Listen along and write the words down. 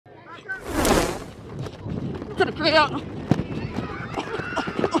To the crib! To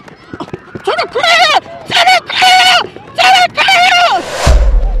the crib! To the crib! To the crib!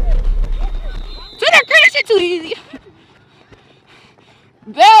 To the crib! Shit too easy.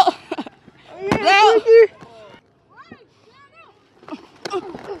 Belt! Belt!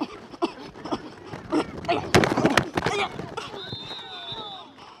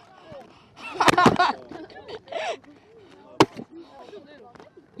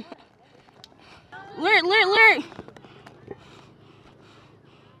 Lyric!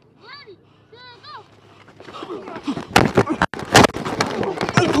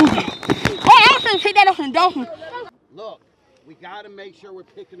 Oh, I was gonna take that off the dolphin. Look, we gotta make sure we're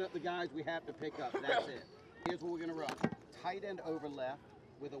picking up the guys we have to pick up. That's it. Here's what we're gonna run. Tight end over left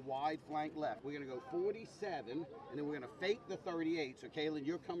with a wide flank left. We're gonna go 47, and then we're gonna fake the 38. So Kaylin,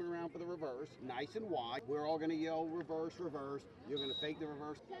 you're coming around for the reverse, nice and wide. We're all gonna yell reverse, reverse. You're gonna fake the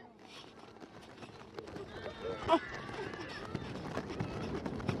reverse. Oh.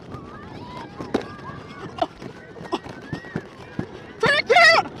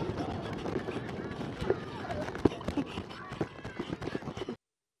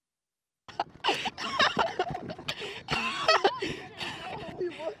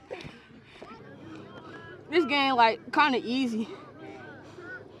 This game like kind of easy.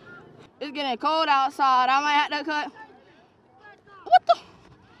 It's getting cold outside. I might have to cut. What the?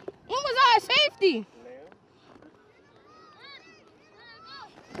 When was I at safety?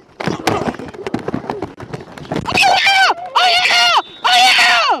 Oh yeah! Oh yeah! Oh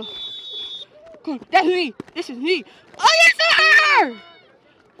yeah! That's me. This is me. Oh yes, sir!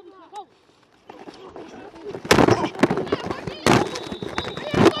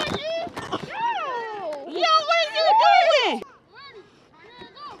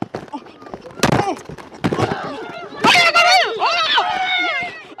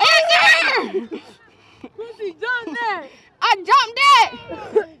 Quincy done that! I jumped that!